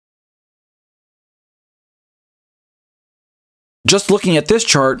just looking at this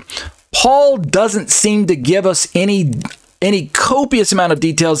chart, Paul doesn't seem to give us any copious amount of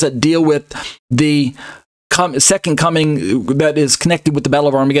details that deal with the second coming that is connected with the Battle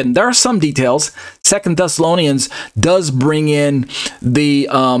of Armageddon. There are some details. 2 Thessalonians does bring in the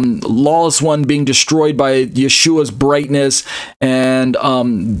lawless one being destroyed by Yeshua's brightness and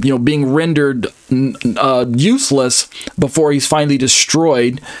being rendered useless before he's finally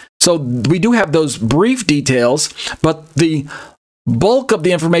destroyed. So we do have those brief details, but the bulk of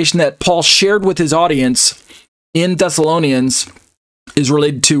the information that Paul shared with his audience in Thessalonians is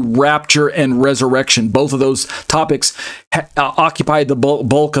related to rapture and resurrection. Both of those topics occupy the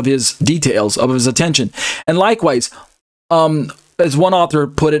bulk of his details, of his attention. And likewise, as one author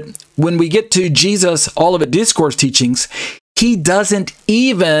put it, when we get to Jesus' Olivet Discourse teachings, he doesn't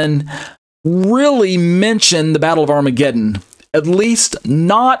even really mention the Battle of Armageddon, at least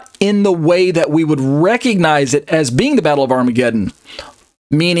not in the way that we would recognize it as being the Battle of Armageddon,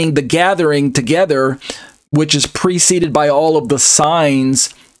 meaning the gathering together, which is preceded by all of the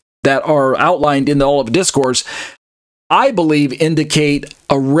signs that are outlined in the Olivet Discourse, I believe indicate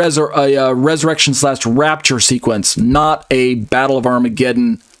a resurrection/rapture sequence, not a Battle of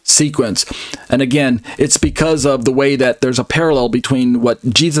Armageddon sequence. And again, it's because of the way that there's a parallel between what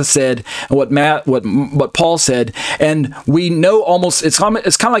Jesus said and what Paul said, and we know almost it's kind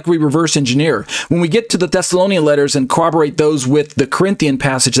of like we reverse engineer when we get to the Thessalonian letters and corroborate those with the Corinthian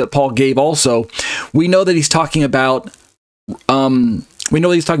passage that Paul gave. Also, we know that he's talking about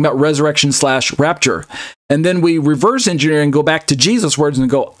resurrection/rapture, and then we reverse engineer and go back to Jesus' words and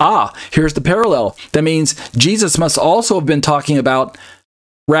go, here's the parallel. That means Jesus must also have been talking about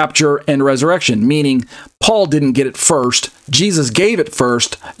rapture and resurrection, meaning Paul didn't get it first, Jesus gave it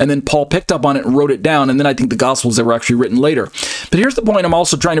first, and then Paul picked up on it and wrote it down, and then I think the Gospels that were actually written later. But here's the point I'm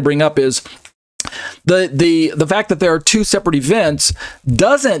also trying to bring up is the fact that there are two separate events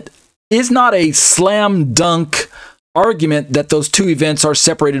is not a slam dunk argument that those two events are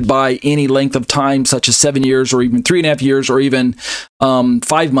separated by any length of time, such as 7 years or even 3.5 years or even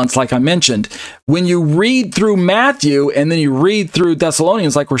 5 months, like I mentioned. When you read through Matthew and then you read through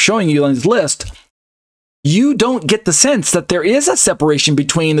Thessalonians, like we're showing you on this list, you don't get the sense that there is a separation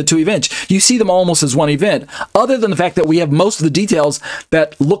between the two events. You see them almost as one event, other than the fact that we have most of the details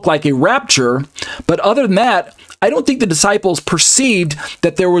that look like a rapture. But other than that, I don't think the disciples perceived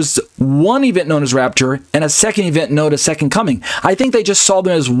that there was one event known as rapture and a second event known as second coming. I think they just saw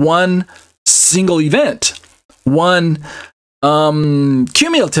them as one single event, one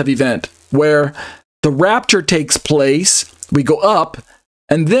cumulative event, where the rapture takes place, we go up,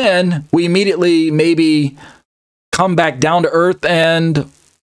 and then we immediately maybe come back down to earth and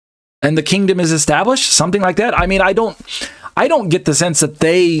the kingdom is established, something like that. I mean, I don't get the sense that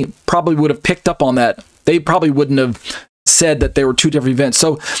they probably would have picked up on that. They probably wouldn't have said that there were two different events.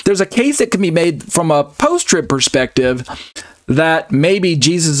 So there's a case that can be made from a post-trib perspective that maybe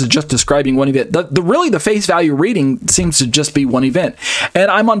Jesus is just describing one event. The face value reading seems to just be one event. And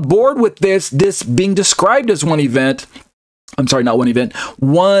I'm on board with this being described as one event. I'm sorry, not one event,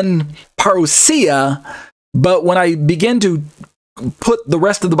 one parousia. But when I begin to put the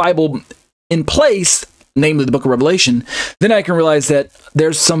rest of the Bible in place, namely the book of Revelation, then I can realize that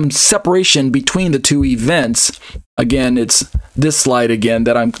there's some separation between the two events. Again, it's this slide again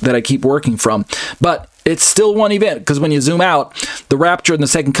that I keep working from. But it's still one event, because when you zoom out, the rapture and the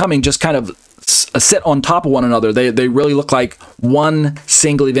second coming just kind of sit on top of one another. They really look like one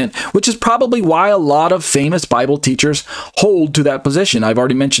single event, which is probably why a lot of famous Bible teachers hold to that position. I've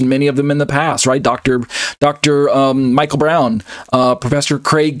already mentioned many of them in the past, right? Dr. Michael Brown, Professor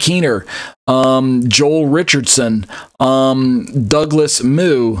Craig Keener, Joel Richardson, Douglas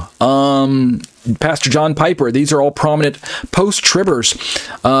Moo, Pastor John Piper. These are all prominent post-tribbers,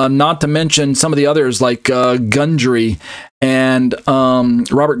 not to mention some of the others like Gundry and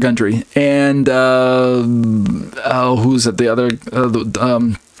Robert Gundry and who's at the other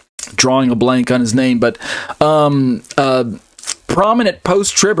drawing a blank on his name, but prominent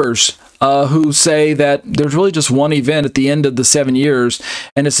post-tribbers who say that there's really just one event at the end of the 7 years,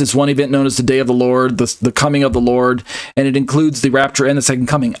 and it's this one event known as the day of the Lord, the coming of the Lord, and it includes the rapture and the second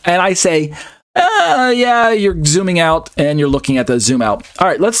coming. And I say, yeah, you're zooming out and you're looking at the zoom out. All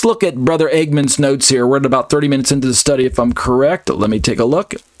right, let's look at Brother Eggman's notes here. We're at about 30 minutes into the study, if I'm correct. Let me take a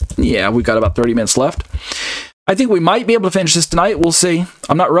look. Yeah, we've got about 30 minutes left. I think we might be able to finish this tonight. We'll see.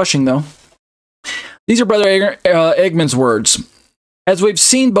 I'm not rushing, though. These are Brother Eggman's words. As we've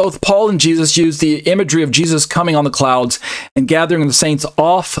seen, both Paul and Jesus use the imagery of Jesus coming on the clouds and gathering the saints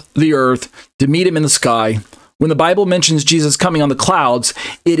off the earth to meet him in the sky. When the Bible mentions Jesus coming on the clouds,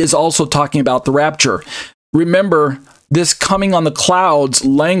 it is also talking about the rapture. Remember, this coming on the clouds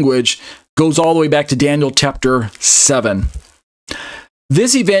language goes all the way back to Daniel chapter 7.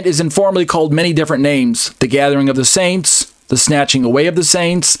 This event is informally called many different names: the gathering of the saints, the snatching away of the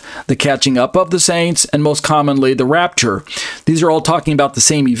saints, the catching up of the saints, and most commonly the rapture. These are all talking about the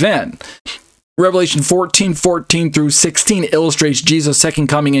same event. Revelation 14:14 through 16 illustrates Jesus' second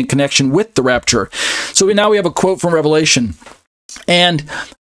coming in connection with the rapture. So now we have a quote from Revelation. And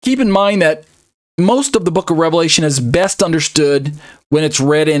keep in mind that most of the book of Revelation is best understood when it's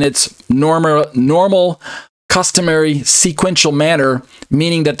read in its normal, customary, sequential manner,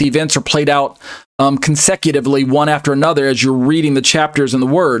 meaning that the events are played out consecutively, one after another, as you're reading the chapters and the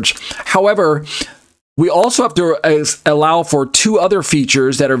words. However, we also have to allow for two other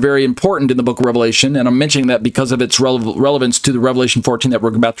features that are very important in the book of Revelation, and I'm mentioning that because of its relevance to the Revelation 14 that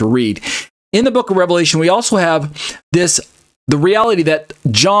we're about to read. In the book of Revelation, we also have the reality that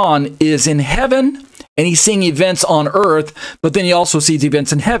John is in heaven, and he's seeing events on earth, but then he also sees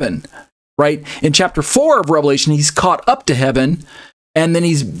events in heaven, right? In chapter 4 of Revelation, he's caught up to heaven, and then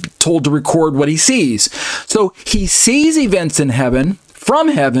he's told to record what he sees. So he sees events in heaven, from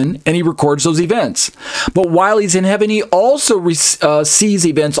heaven, and he records those events. But while he's in heaven, he also sees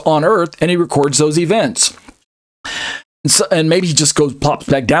events on earth, and he records those events. And maybe he just pops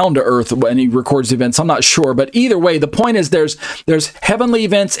back down to earth when he records the events. I'm not sure. But either way, the point is there's heavenly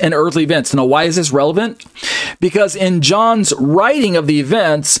events and earthly events. Now, why is this relevant? Because in John's writing of the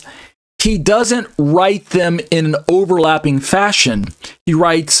events, he doesn't write them in an overlapping fashion. He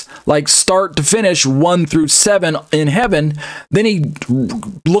writes like start to finish 1 through 7 in heaven. Then he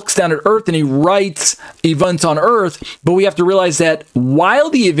looks down at earth and he writes events on earth. But we have to realize that while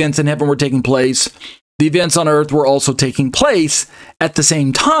the events in heaven were taking place, the events on earth were also taking place at the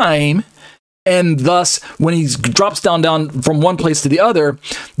same time. And thus, when he drops down from one place to the other,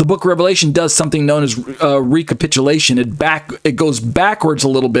 the book of Revelation does something known as recapitulation. It goes backwards a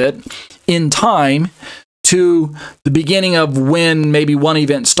little bit in time to the beginning of when maybe one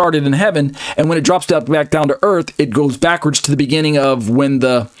event started in heaven. And when it drops back down to earth, it goes backwards to the beginning of when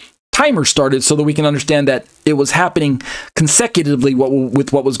the timer started, so that we can understand that it was happening consecutively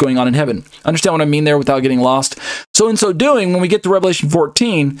with what was going on in heaven. Understand what I mean there without getting lost? So in so doing, when we get to Revelation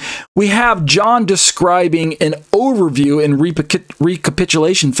 14, we have John describing an overview in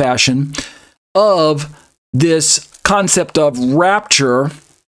recapitulation fashion of this concept of rapture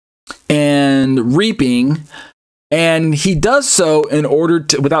and reaping. And he does so in order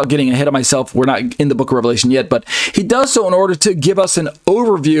to, without getting ahead of myself, we're not in the book of Revelation yet, but he does so in order to give us an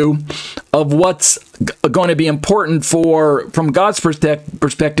overview of what's going to be important from God's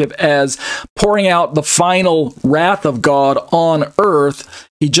perspective as pouring out the final wrath of God on earth.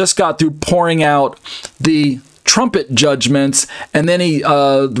 He just got through pouring out the trumpet judgments, and then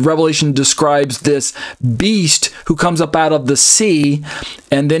Revelation describes this beast who comes up out of the sea,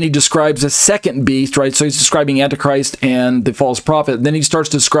 and then he describes a second beast, right? So he's describing Antichrist and the false prophet. And then he starts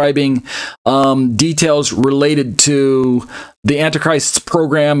describing details related to the Antichrist's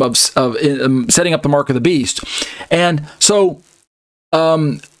program of setting up the mark of the beast. And so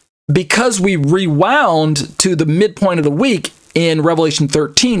because we rewound to the midpoint of the week in Revelation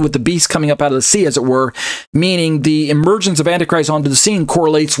 13 with the beast coming up out of the sea, as it were, meaning the emergence of Antichrist onto the scene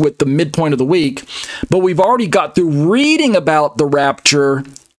correlates with the midpoint of the week. But we've already got through reading about the rapture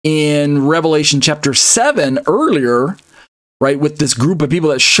in Revelation chapter 7 earlier, right, with this group of people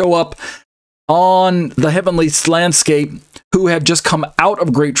that show up on the heavenly landscape who have just come out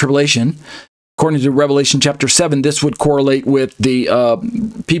of great tribulation. According to Revelation chapter 7, this would correlate with the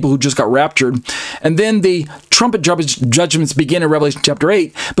people who just got raptured. And then the trumpet judgments begin in Revelation chapter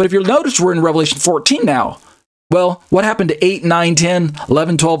 8. But if you'll notice, we're in Revelation 14 now. Well, what happened to 8, 9, 10,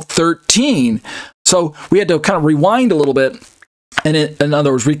 11, 12, 13? So we had to kind of rewind a little bit. And in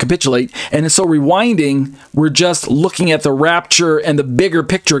other words, recapitulate. And so rewinding, we're just looking at the rapture and the bigger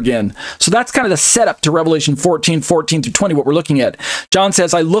picture again. So that's kind of the setup to Revelation 14 through 20, what we're looking at. John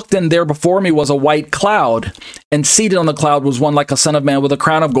says, I looked, and there before me was a white cloud, and seated on the cloud was one like a son of man with a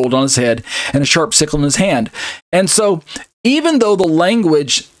crown of gold on his head and a sharp sickle in his hand. And so even though the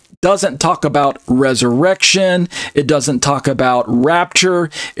language doesn't talk about resurrection, it doesn't talk about rapture,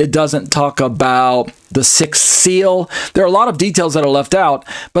 it doesn't talk about the sixth seal. There are a lot of details that are left out,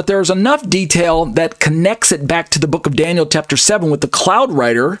 but there's enough detail that connects it back to the book of Daniel chapter 7 with the cloud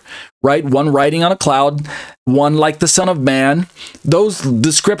rider, right? One riding on a cloud, one like the Son of Man. Those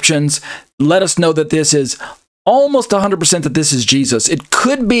descriptions let us know that this is almost 100% that this is Jesus. It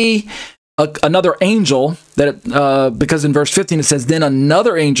could be another angel, because in verse 15 it says, then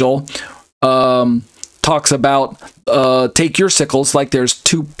another angel talks about take your sickles, like there's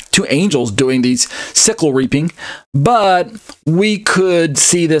two two angels doing these sickle reaping, but we could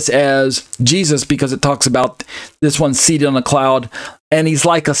see this as Jesus because it talks about this one seated on a cloud, and he's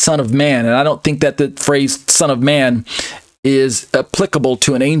like a son of man. And I don't think that the phrase son of man is applicable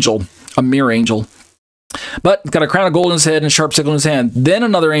to an angel, a mere angel. But got a crown of gold in his head and a sharp sickle in his hand. Then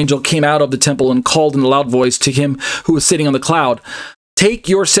another angel came out of the temple and called in a loud voice to him who was sitting on the cloud, "Take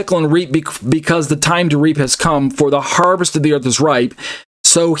your sickle and reap, because the time to reap has come, for the harvest of the earth is ripe."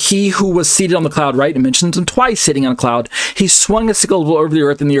 So he who was seated on the cloud, right, it mentions him twice, sitting on a cloud, he swung a sickle over the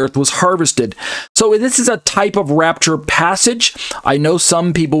earth, and the earth was harvested. So this is a type of rapture passage. I know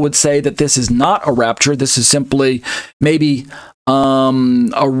some people would say that this is not a rapture. This is simply maybe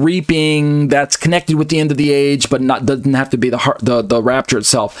a reaping that's connected with the end of the age, but doesn't have to be the rapture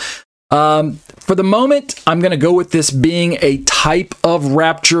itself. For the moment, I'm going to go with this being a type of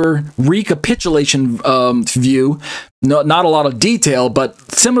rapture recapitulation view. Not a lot of detail, but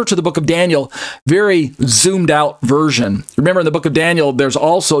similar to the book of Daniel, very zoomed out version. Remember, in the book of Daniel, there's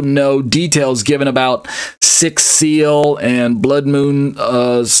also no details given about sixth seal and blood moon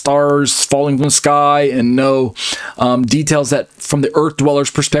stars falling from the sky, and no details that from the earth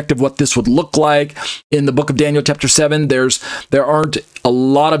dwellers' perspective what this would look like. In the book of Daniel chapter 7, there aren't a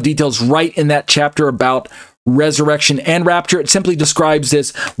lot of details right in that chapter about resurrection and rapture. It simply describes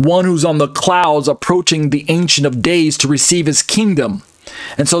this one who's on the clouds approaching the Ancient of Days to receive his kingdom.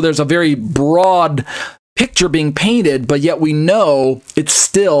 And so there's a very broad picture being painted, but yet we know it's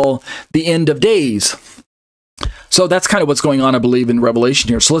still the end of days. So that's kind of what's going on, I believe, in Revelation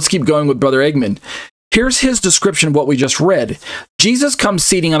here. So let's keep going with Brother Eggman. Here's his description of what we just read. Jesus comes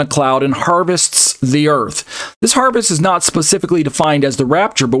seating on a cloud and harvests the earth. This harvest is not specifically defined as the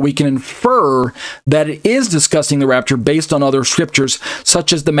rapture, but we can infer that it is discussing the rapture based on other scriptures,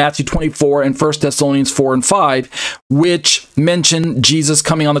 such as the Matthew 24 and 1 Thessalonians 4 and 5, which mention Jesus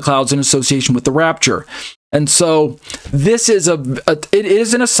coming on the clouds in association with the rapture. And so this is it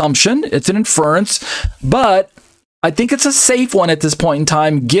is an assumption, it's an inference, but I think it's a safe one at this point in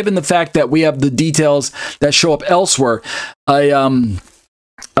time, given the fact that we have the details that show up elsewhere. A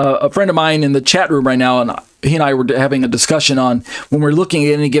friend of mine in the chat room right now, and he and I were having a discussion on when we're looking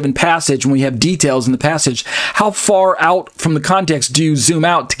at any given passage, when we have details in the passage, how far out from the context do you zoom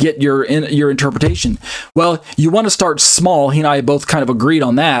out to get your interpretation? Well, you want to start small. He and I both kind of agreed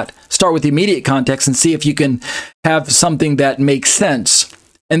on that. Start with the immediate context and see if you can have something that makes sense.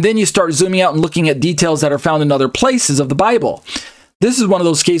 And then you start zooming out and looking at details that are found in other places of the Bible. This is one of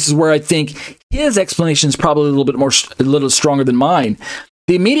those cases where I think his explanation is probably a little stronger than mine.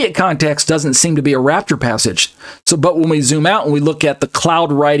 The immediate context doesn't seem to be a rapture passage. But when we zoom out and we look at the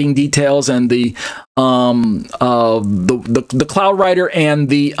cloud riding details and the cloud rider and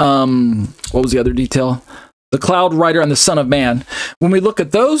the what was the other detail? The cloud rider and the Son of Man. When we look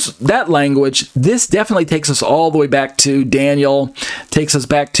at that language, this definitely takes us all the way back to Daniel, takes us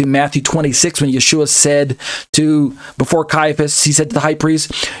back to Matthew 26, when Yeshua said before Caiaphas, he said to the high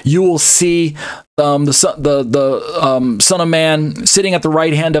priest, "You will see the Son of Man sitting at the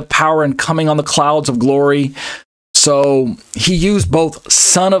right hand of power and coming on the clouds of glory." So he used both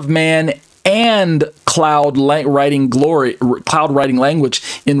Son of Man and cloud riding language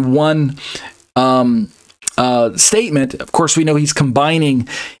in one statement. Of course, we know he's combining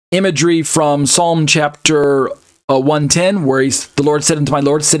imagery from Psalm chapter 110, where the Lord said unto my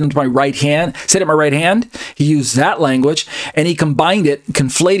Lord, sit at my right hand. He used that language, and he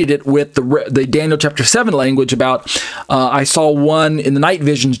conflated it with the Daniel chapter 7 language about, I saw one in the night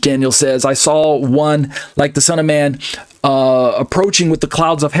visions, Daniel says, I saw one like the Son of Man approaching with the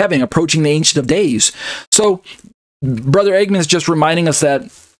clouds of heaven, approaching the Ancient of Days. So Brother Eggman is just reminding us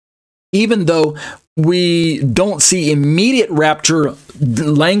that even though we don't see immediate rapture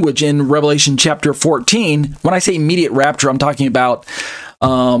language in Revelation chapter 14, when I say immediate rapture, I'm talking about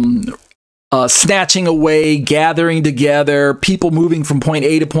snatching away, gathering together, people moving from point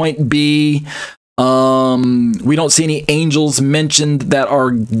A to point B. We don't see any angels mentioned that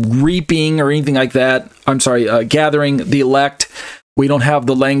are reaping or anything like that. I'm sorry, gathering the elect. We don't have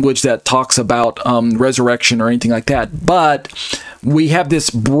the language that talks about resurrection or anything like that. But we have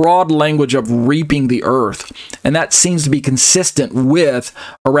this broad language of reaping the earth. And that seems to be consistent with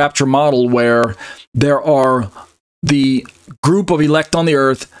a rapture model where there are the group of elect on the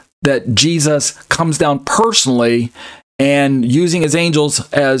earth that Jesus comes down personally, and using his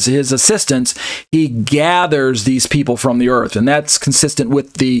angels as his assistants, he gathers these people from the earth. And that's consistent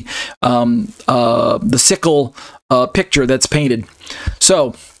with the sickle picture that's painted.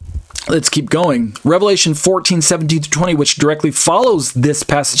 So Let's keep going. Revelation 14:17-20, which directly follows this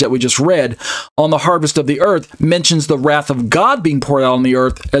passage that we just read on the harvest of the earth, mentions the wrath of God being poured out on the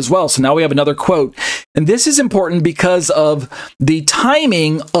earth as well. So now we have another quote. And this is important because of the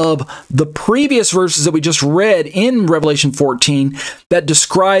timing of the previous verses that we just read in Revelation 14 that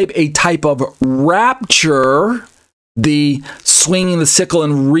describe a type of rapture, the swinging the sickle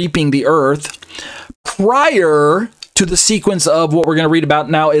and reaping the earth, prior to the sequence of what we're going to read about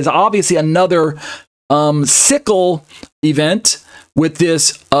now is obviously another sickle event with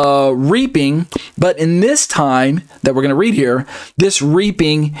this reaping. But in this time that we're going to read here, this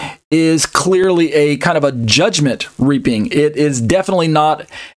reaping is clearly a kind of a judgment reaping. It is definitely not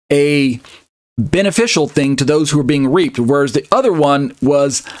a beneficial thing to those who are being reaped, whereas the other one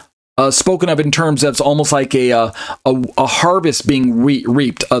was spoken of in terms of almost like a harvest being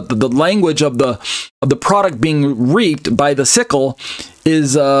reaped. The language of the product being reaped by the sickle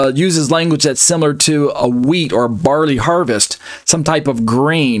is uses language that's similar to a wheat or barley harvest, some type of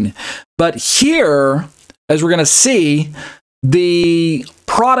grain. But here, as we're going to see, the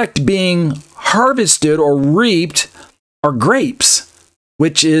product being harvested or reaped are grapes,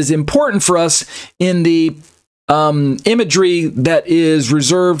 which is important for us in the imagery that is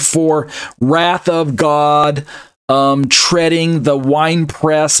reserved for wrath of God, treading the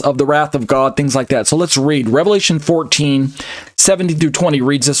winepress of the wrath of God, things like that. So let's read. Revelation 14:17-20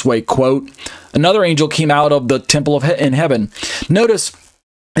 reads this way, quote, "Another angel came out of the temple in heaven." Notice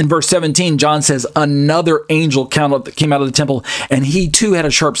in verse 17, John says, another angel came out of the temple, and he too had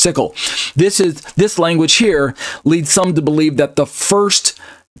a sharp sickle. This language here leads some to believe that the first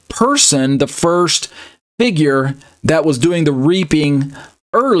person, the first figure that was doing the reaping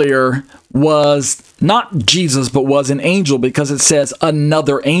earlier was not Jesus, but was an angel, because it says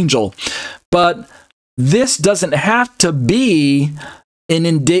another angel. But this doesn't have to be an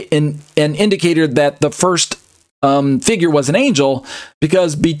indicator that the first figure was an angel,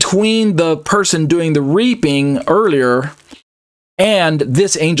 because between the person doing the reaping earlier and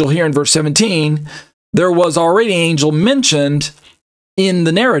this angel here in verse 17, there was already an angel mentioned in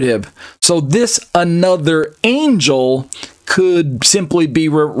the narrative. So this another angel could simply be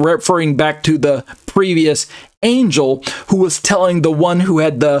referring back to the previous angel who was telling the one who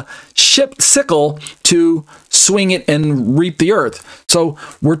had the sickle to swing it and reap the earth. So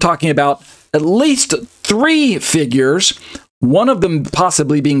we're talking about at least three figures, one of them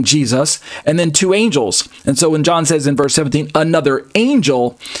possibly being Jesus, and then two angels. And so when John says in verse 17, another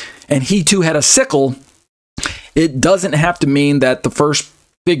angel, and he too had a sickle, it doesn't have to mean that the first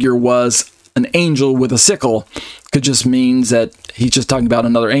figure was an angel with a sickle. It just means that he's just talking about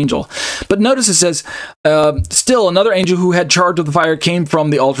another angel. But notice it says, still another angel who had charge of the fire came from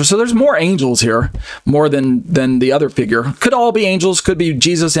the altar. So there's more angels here, more than the other figure. Could all be angels, could be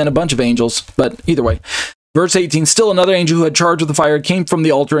Jesus and a bunch of angels, but either way. Verse 18, still another angel who had charge of the fire came from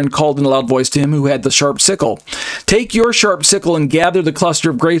the altar and called in a loud voice to him who had the sharp sickle. Take your sharp sickle and gather the cluster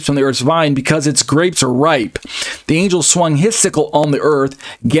of grapes from the earth's vine, because its grapes are ripe. The angel swung his sickle on the earth,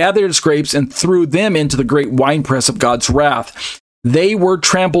 gathered its grapes, and threw them into the great winepress of God's wrath. They were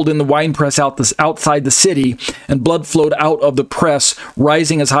trampled in the winepress outside the city, and blood flowed out of the press,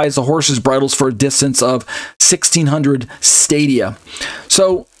 rising as high as the horses' bridles for a distance of 1,600 stadia.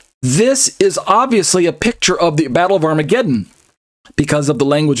 So this is obviously a picture of the Battle of Armageddon because of the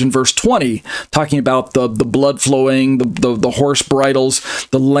language in verse 20, talking about the blood flowing, the horse bridles,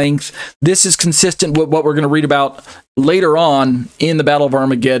 the length. This is consistent with what we're going to read about later on in the Battle of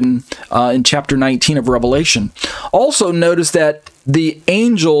Armageddon in chapter 19 of Revelation. Also notice that the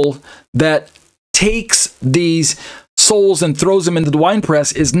angel that takes these souls and throws them into the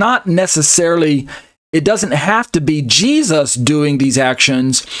winepress is not necessarily, it doesn't have to be Jesus doing these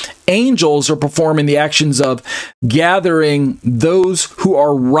actions. Angels are performing the actions of gathering those who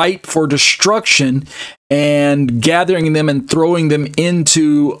are ripe for destruction and gathering them and throwing them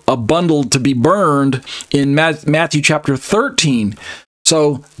into a bundle to be burned in Matthew chapter 13.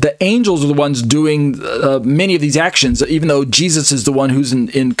 So the angels are the ones doing many of these actions, even though Jesus is the one who's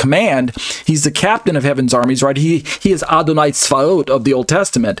in command. He's the captain of heaven's armies, right? He is Adonai Tzvaot of the Old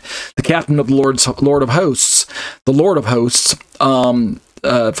Testament, the captain of the Lord of hosts, the Lord of hosts,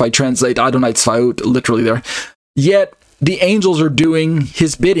 if I translate Adonai Tzvaot literally there. Yet the angels are doing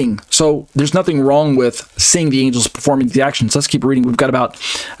his bidding. So there's nothing wrong with seeing the angels performing the actions. Let's keep reading. I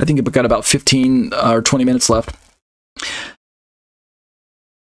think we've got about 15 or 20 minutes left.